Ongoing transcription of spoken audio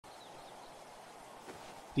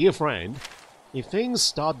Dear friend, if things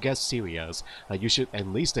start to get serious, you should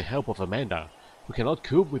enlist the help of Amanda, who cannot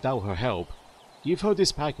cope without her help. Give her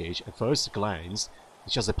this package. At first glance,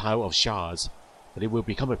 it's just a pile of shards, but it will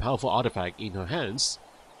become a powerful artifact in her hands.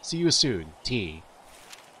 See you soon, T.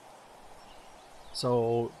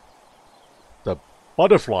 So, the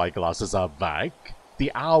butterfly glasses are back.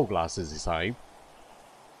 The owl glasses this time.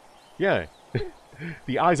 Yeah,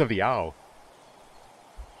 the eyes of the owl.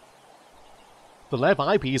 The left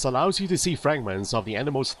eyepiece allows you to see fragments of the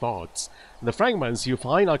animal's thoughts, and the fragments you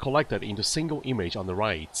find are collected into a single image on the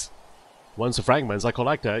right. Once the fragments are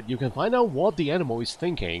collected, you can find out what the animal is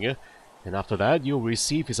thinking, and after that you'll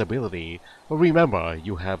receive his ability. But remember,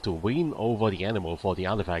 you have to win over the animal for the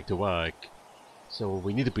artifact to work. So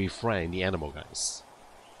we need to befriend the animal, guys.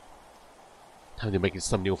 Time to make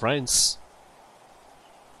some new friends.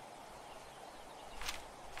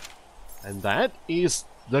 And that is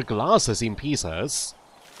the glasses in pieces.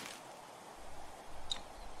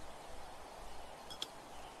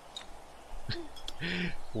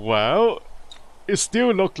 Well, it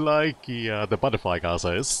still looked like the butterfly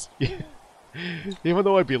glasses. Even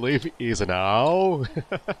though I believe it is an owl.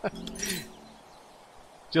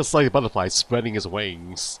 Just like the butterfly spreading its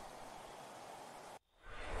wings.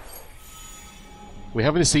 We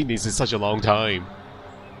haven't seen this in such a long time.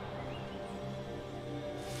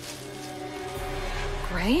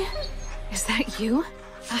 Gray? Is that you?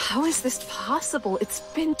 How is this possible? It's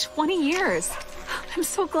been 20 years. I'm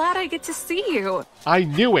so glad I get to see you. I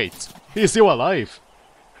knew it! He's still alive!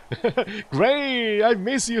 Gray! I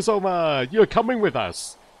miss you so much! You're coming with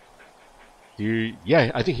us!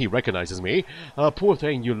 Yeah, I think he recognizes me. Poor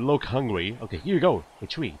thing, you look hungry. Okay, here you go. A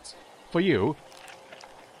treat. For you.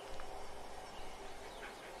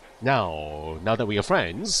 Now that we are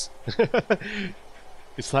friends,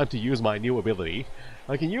 it's time to use my new ability.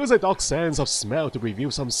 I can use a dog's sense of smell to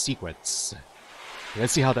reveal some secrets.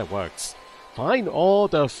 Let's see how that works. Find all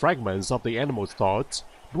the fragments of the animal's thoughts,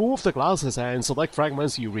 move the glasses and select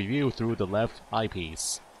fragments you reveal through the left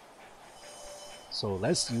eyepiece. So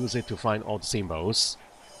let's use it to find all the symbols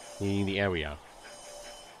in the area.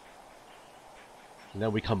 And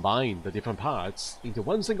then we combine the different parts into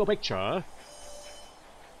one single picture.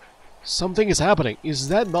 Something is happening. Is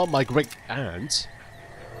that not my great aunt?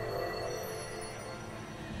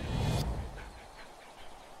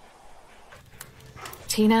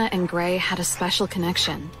 Tina and Gray had a special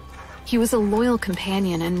connection. He was a loyal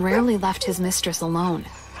companion and rarely left his mistress alone.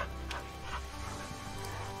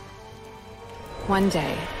 One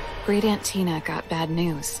day, Great Aunt Tina got bad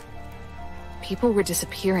news. People were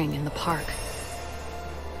disappearing in the park.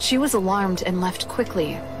 She was alarmed and left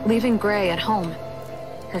quickly, leaving Gray at home.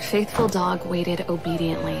 Her faithful dog waited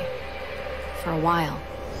obediently. For a while.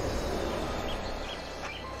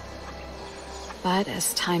 But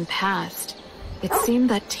as time passed, it seemed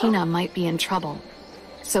that Tina might be in trouble,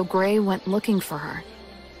 so Gray went looking for her.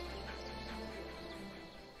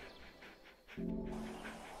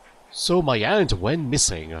 So my aunt went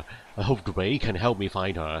missing. I hope Gray can help me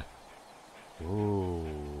find her.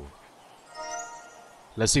 Ooh.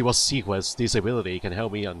 Let's see what secrets this ability can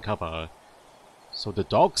help me uncover. So the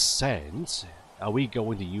dog scent. Are we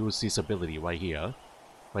going to use this ability right here?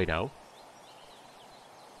 Right now?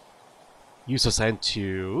 Use the scent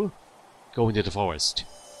to go into the forest.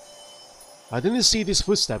 I didn't see these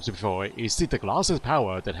footsteps before. Is it the glasses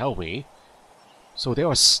power that helped me? So there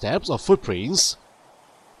are steps or footprints?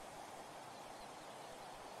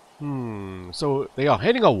 So they are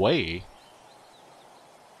heading away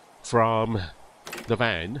from the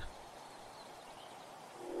van.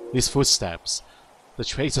 These footsteps. The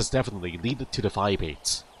traces definitely lead to the fire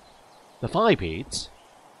pit. The fire pit?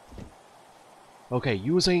 Okay,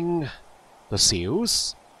 using the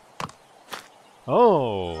seals?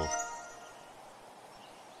 Oh!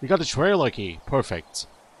 We got the trailer key. Perfect.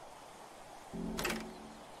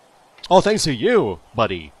 Oh, thanks to you,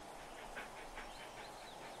 buddy.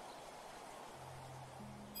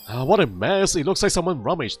 What a mess. It looks like someone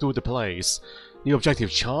rummaged through the place. New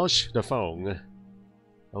objective, charge the phone.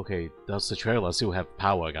 Okay, does the trailer still have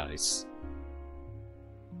power, guys?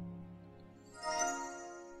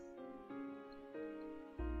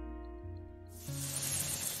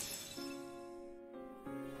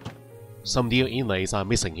 Some new inlays are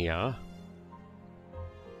missing here.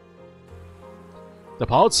 The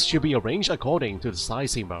parts should be arranged according to the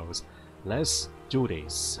size symbols. Let's do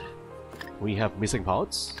this. We have missing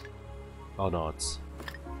parts? Or not?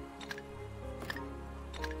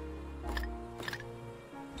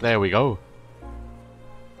 There we go.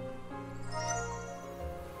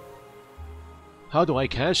 How do I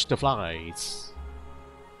catch the flies?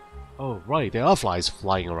 Oh, right, there are flies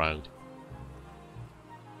flying around.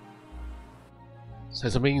 So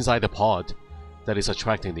there's something inside the pod that is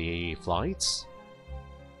attracting the flies.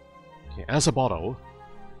 Okay, as a bottle.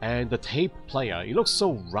 And the tape player, it looks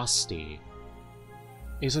so rusty.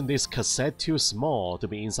 Isn't this cassette too small to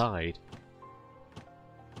be inside?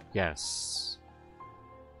 Yes.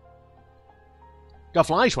 Got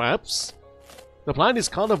fly traps. The plant is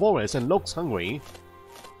carnivorous and looks hungry.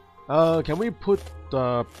 Can we put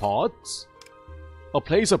the pods? Or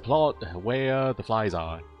place a plot where the flies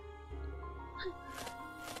are?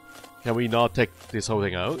 Can we not take this whole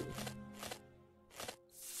thing out?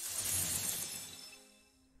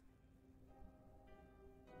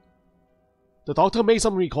 The doctor made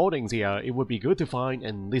some recordings here. It would be good to find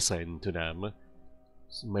and listen to them.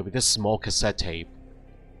 So maybe this small cassette tape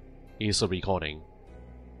is a recording.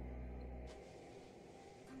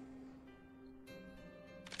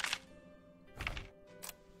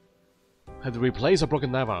 Had to replace a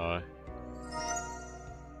broken lever.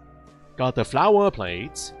 Got the flower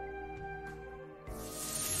plate.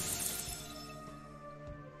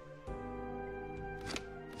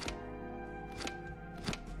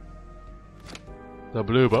 The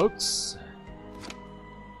blue books.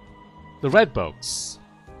 The red books.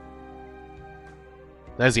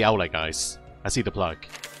 There's the outlet, guys. I see the plug.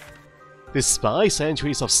 Despite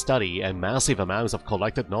centuries of study and massive amounts of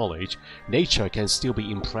collected knowledge, nature can still be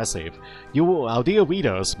impressive. You, our dear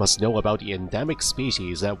readers, must know about the endemic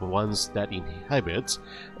species that inhabit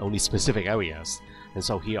only specific areas. And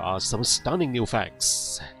so here are some stunning new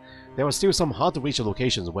facts. There are still some hard-to-reach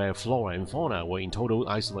locations where flora and fauna were in total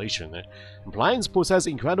isolation. Plants possess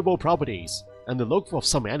incredible properties, and the look of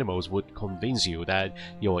some animals would convince you that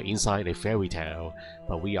you are inside a fairy tale.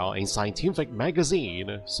 But we are a scientific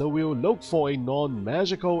magazine, so we'll look for a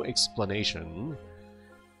non-magical explanation.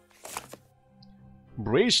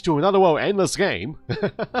 Bridge to Another World endless game?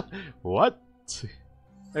 What?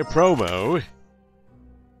 A promo?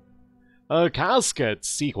 A casket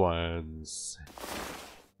sequence.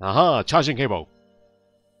 Aha, charging cable.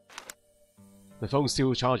 The phone's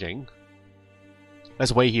still charging.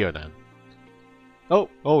 Let's wait here then.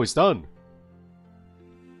 Oh, it's done.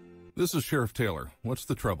 This is Sheriff Taylor. What's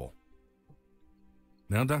the trouble?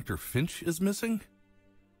 Now Dr. Finch is missing?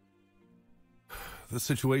 The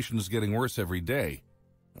situation is getting worse every day.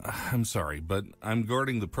 I'm sorry, but I'm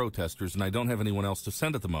guarding the protesters and I don't have anyone else to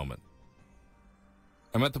send at the moment.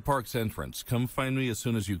 I'm at the park's entrance. Come find me as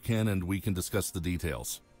soon as you can and we can discuss the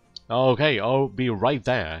details. Okay, I'll be right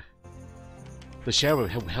there. The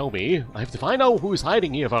sheriff will help me. I have to find out who's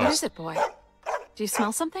hiding here first. What is it, boy? Do you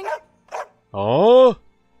smell something? Oh?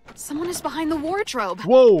 Someone is behind the wardrobe.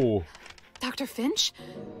 Whoa! Dr. Finch?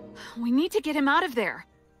 We need to get him out of there.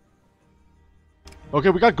 Okay,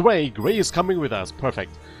 we got Gray. Gray is coming with us.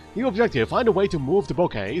 Perfect. New objective, find a way to move the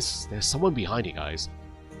bookcase. There's someone behind it, guys.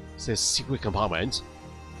 It says secret compartment.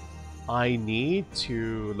 I need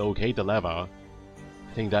to locate the lever.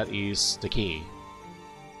 I think that is the key.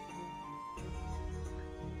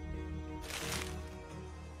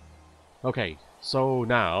 Okay, so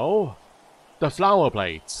now the flower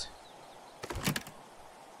plate.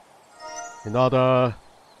 Another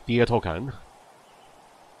deer token.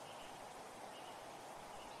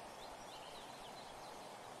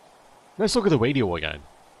 Let's look at the radio again.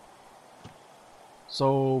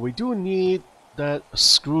 So we do need that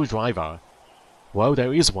screwdriver. Well,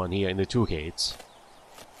 there is one here in the toolkit.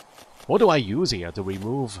 What do I use here to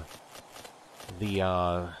remove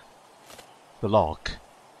the lock?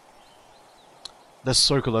 The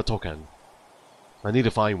circular token. I need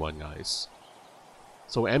to find one, guys.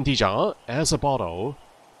 So empty jar as a bottle.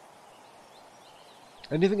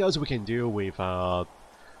 Anything else we can do with the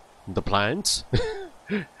plant?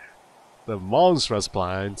 The monstrous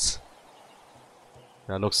plant.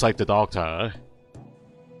 That looks like the doctor.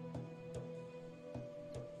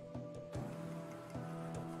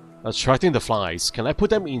 Attracting the flies. Can I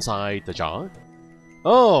put them inside the jar?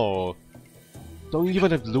 Oh! Don't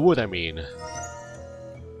even have to lure them in.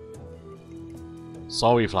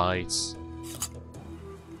 Sorry, flies.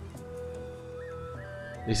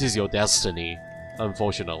 This is your destiny,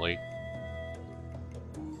 unfortunately.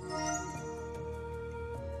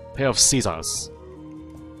 Pair of scissors.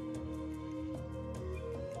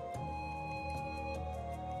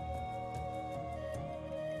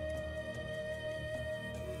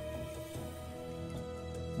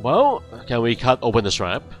 Well, can we cut open the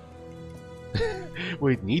strap?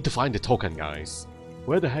 We need to find the token, guys.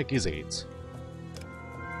 Where the heck is it?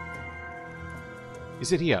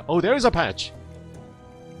 Is it here? Oh, there is a patch!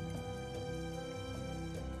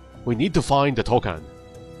 We need to find the token.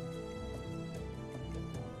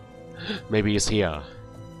 Maybe it's here.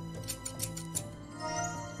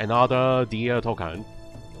 Another deer token.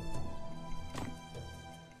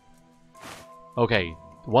 Okay,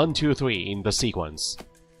 1, 2, 3 in the sequence.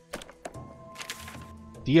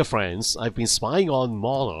 Dear friends, I've been spying on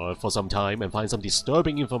Mahler for some time and find some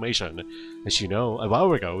disturbing information. As you know, a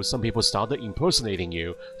while ago, some people started impersonating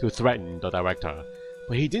you to threaten the director.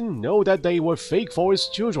 But he didn't know that they were fake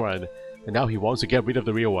forest children, and now he wants to get rid of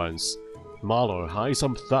the real ones. Mahler hired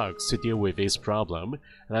some thugs to deal with this problem,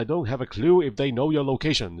 and I don't have a clue if they know your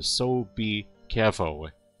location, so be careful.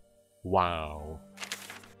 Wow.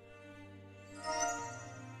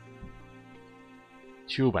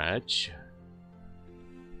 Too bad.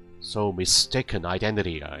 So mistaken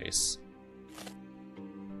identity, guys.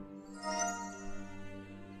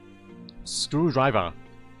 Screwdriver.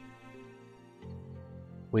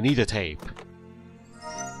 We need a tape.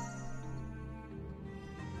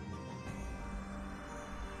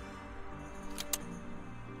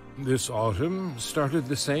 This autumn started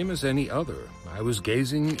the same as any other. I was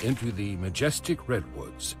gazing into the majestic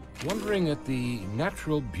redwoods, wondering at the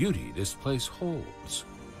natural beauty this place holds.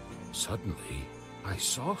 Suddenly, I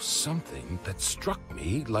saw something that struck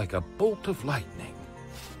me like a bolt of lightning.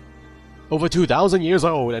 Over 2,000 years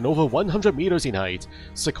old and over 100 meters in height,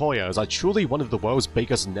 sequoias are truly one of the world's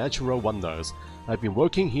biggest natural wonders. I've been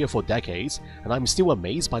working here for decades, and I'm still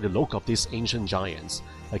amazed by the look of these ancient giants.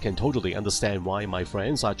 I can totally understand why my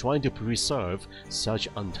friends are trying to preserve such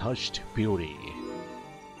untouched beauty.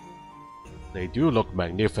 They do look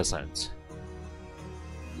magnificent.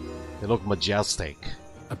 They look majestic.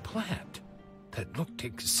 A plant that looked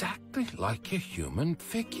exactly like a human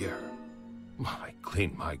figure. I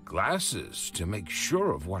cleaned my glasses to make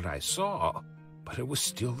sure of what I saw, but it was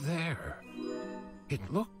still there.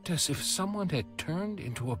 It looked as if someone had turned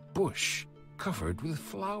into a bush covered with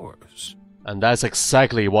flowers. And that's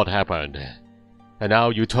exactly what happened. And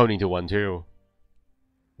now you turn into one too.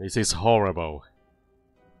 This is horrible.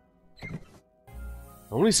 I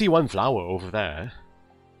only see one flower over there.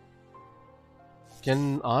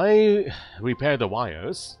 Can I repair the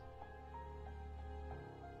wires?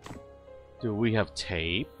 Do we have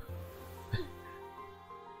tape?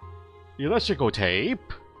 Electrical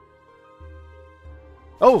tape?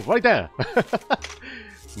 Oh, right there!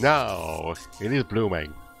 Now, it is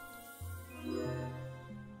blooming.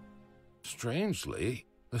 Strangely,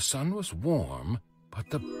 the sun was warm, but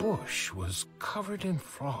the bush was covered in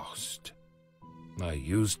frost. I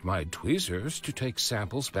used my tweezers to take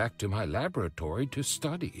samples back to my laboratory to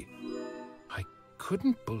study. I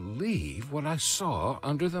couldn't believe what I saw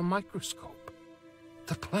under the microscope.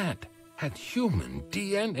 The plant had human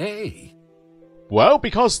DNA. Well,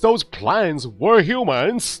 because those plants were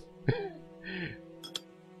humans.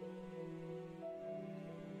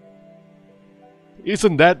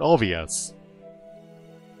 Isn't that obvious?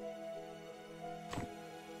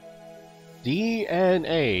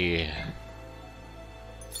 DNA.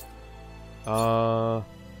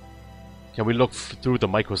 Can we look through the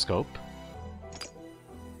microscope?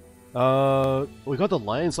 We got the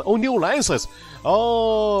lens. Oh, new lenses!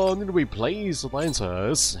 Oh, need to replace the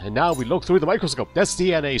lenses. And now we look through the microscope. That's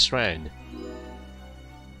DNA strand.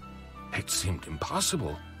 It seemed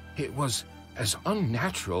impossible. It was as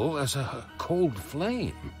unnatural as a cold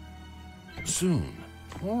flame. Soon,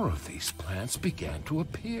 more of these plants began to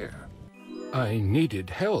appear. I needed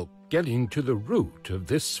help getting to the root of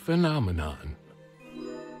this phenomenon.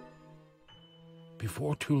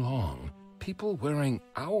 Before too long, people wearing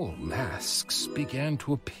owl masks began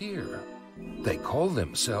to appear. They call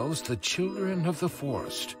themselves the Children of the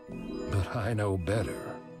Forest. But I know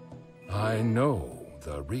better. I know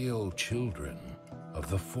the real children of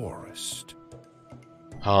the forest.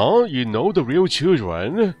 Huh? You know the real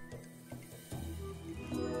children?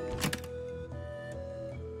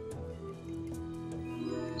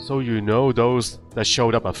 So you know those that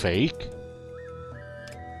showed up are fake?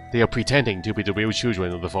 They are pretending to be the real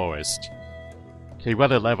children of the forest. Okay,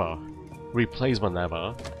 what a lever. Replacement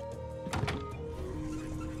lever.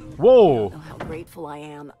 Whoa! I don't know how grateful I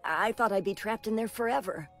am. I thought I'd be trapped in there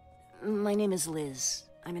forever. My name is Liz.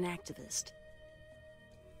 I'm an activist.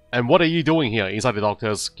 And what are you doing here inside the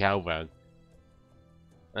doctor's caravan?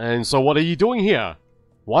 And so what are you doing here?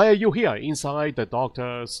 Why are you here inside the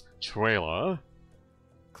doctor's trailer?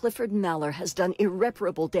 Clifford Maller has done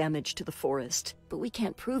irreparable damage to the forest, but we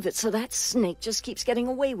can't prove it, so that snake just keeps getting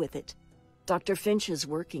away with it. Dr. Finch is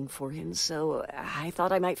working for him, so I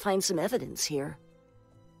thought I might find some evidence here.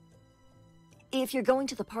 If you're going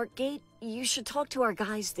to the park gate, you should talk to our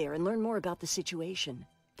guys there and learn more about the situation.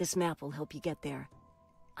 This map will help you get there.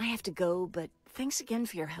 I have to go, but thanks again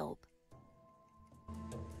for your help.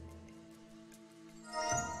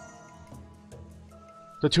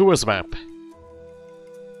 The tourist map.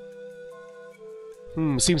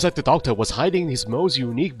 Seems like the doctor was hiding his most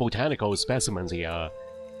unique botanical specimens here.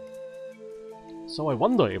 So I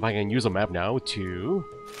wonder if I can use a map now to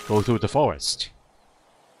go through the forest.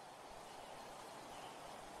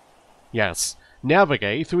 Yes,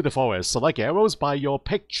 navigate through the forest, select arrows by your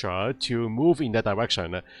picture to move in that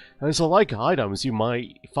direction, and select items you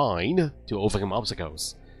might find to overcome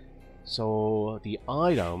obstacles. So the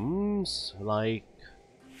items, like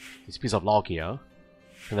this piece of log here,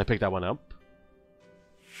 can I pick that one up?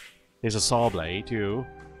 There's a saw blade too.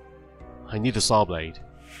 I need a saw blade.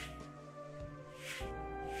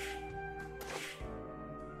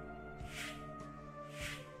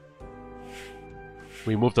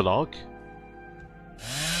 Remove the log.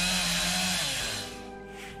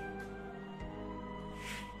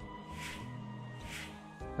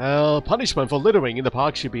 Punishment for littering in the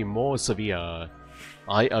park should be more severe.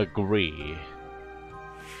 I agree.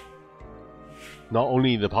 Not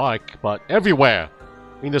only in the park, but everywhere.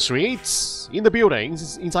 In the streets, in the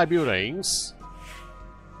buildings, inside buildings.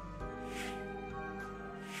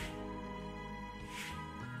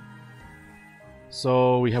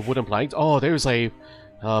 So we have wooden planks. Oh, there's a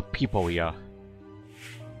people here.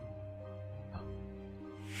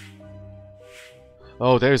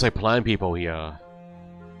 Oh, there's a plant people here.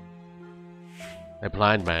 A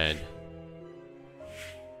plant man.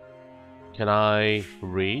 Can I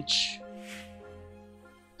reach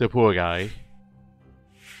the poor guy?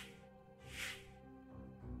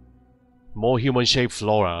 More human-shaped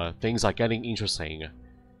flora. Things are getting interesting.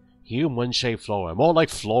 Human-shaped flora. More like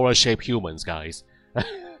flora-shaped humans, guys.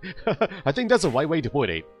 I think that's the right way to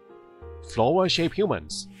put it. Flora-shaped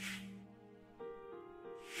humans.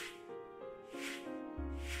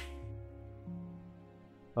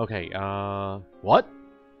 Okay, what?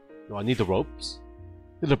 Do I need the ropes?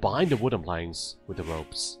 Need to bind the wooden planks with the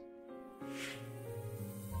ropes.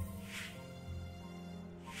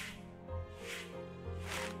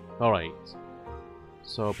 Alright.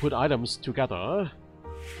 So put items together.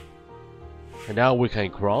 And now we can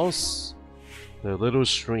cross the little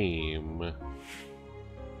stream.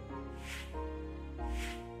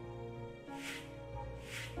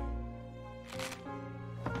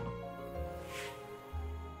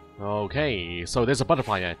 Okay, so there's a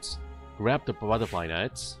butterfly net. Grab the butterfly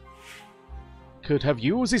net. Could have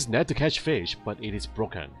used this net to catch fish, but it is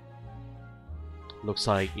broken. Looks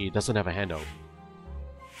like it doesn't have a handle.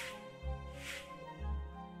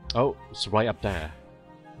 Oh, it's right up there.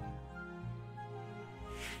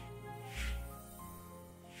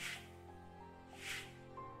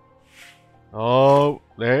 Oh,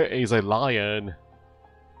 there is a lion.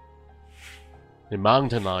 A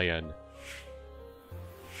mountain lion.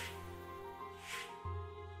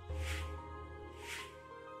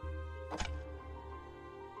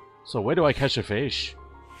 So where do I catch a fish?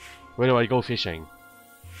 Where do I go fishing?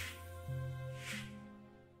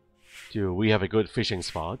 Do we have a good fishing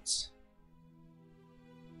spot?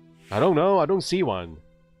 I don't know, I don't see one.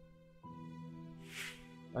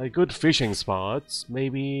 A good fishing spot,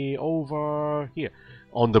 maybe over here.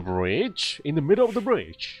 On the bridge? In the middle of the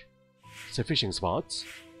bridge. It's a fishing spot.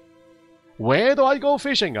 Where do I go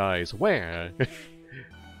fishing, guys? Where?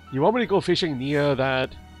 You want me to go fishing near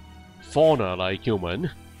that fauna like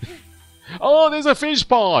human? Oh, there's a fish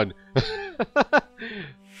pond!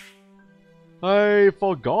 I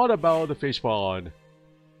forgot about the fish pond.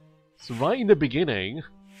 It's right in the beginning.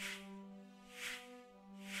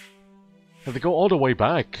 Have to go all the way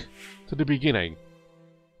back to the beginning.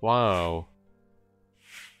 Wow.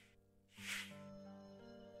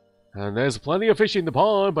 And there's plenty of fish in the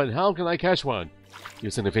pond, but how can I catch one?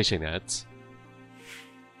 Using the fishing nets.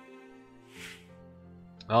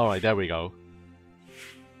 Alright, there we go.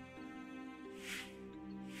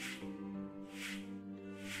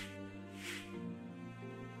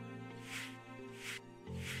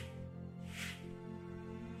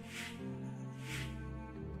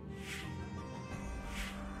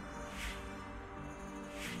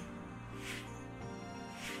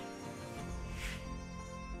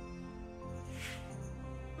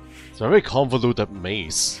 It's a very convoluted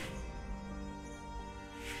maze.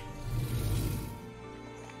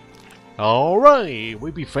 Alright, we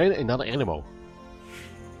befriend another animal.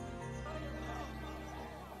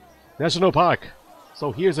 National Park.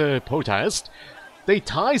 So here's a protest. They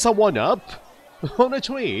tie someone up on a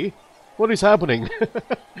tree. What is happening?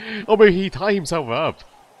 Oh, maybe he tied himself up.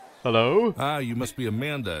 Hello? Ah, you must be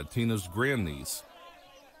Amanda, Tina's grandniece.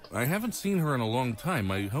 I haven't seen her in a long time.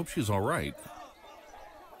 I hope she's alright.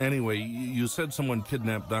 Anyway, you said someone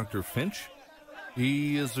kidnapped Dr. Finch?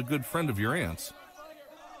 He is a good friend of your aunt's.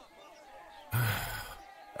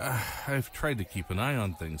 I've tried to keep an eye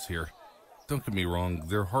on things here. Don't get me wrong,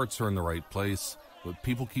 their hearts are in the right place, but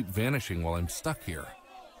people keep vanishing while I'm stuck here.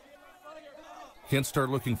 Can't start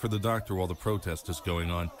looking for the doctor while the protest is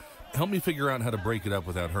going on. Help me figure out how to break it up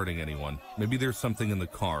without hurting anyone. Maybe there's something in the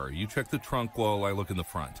car. You check the trunk while I look in the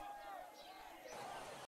front.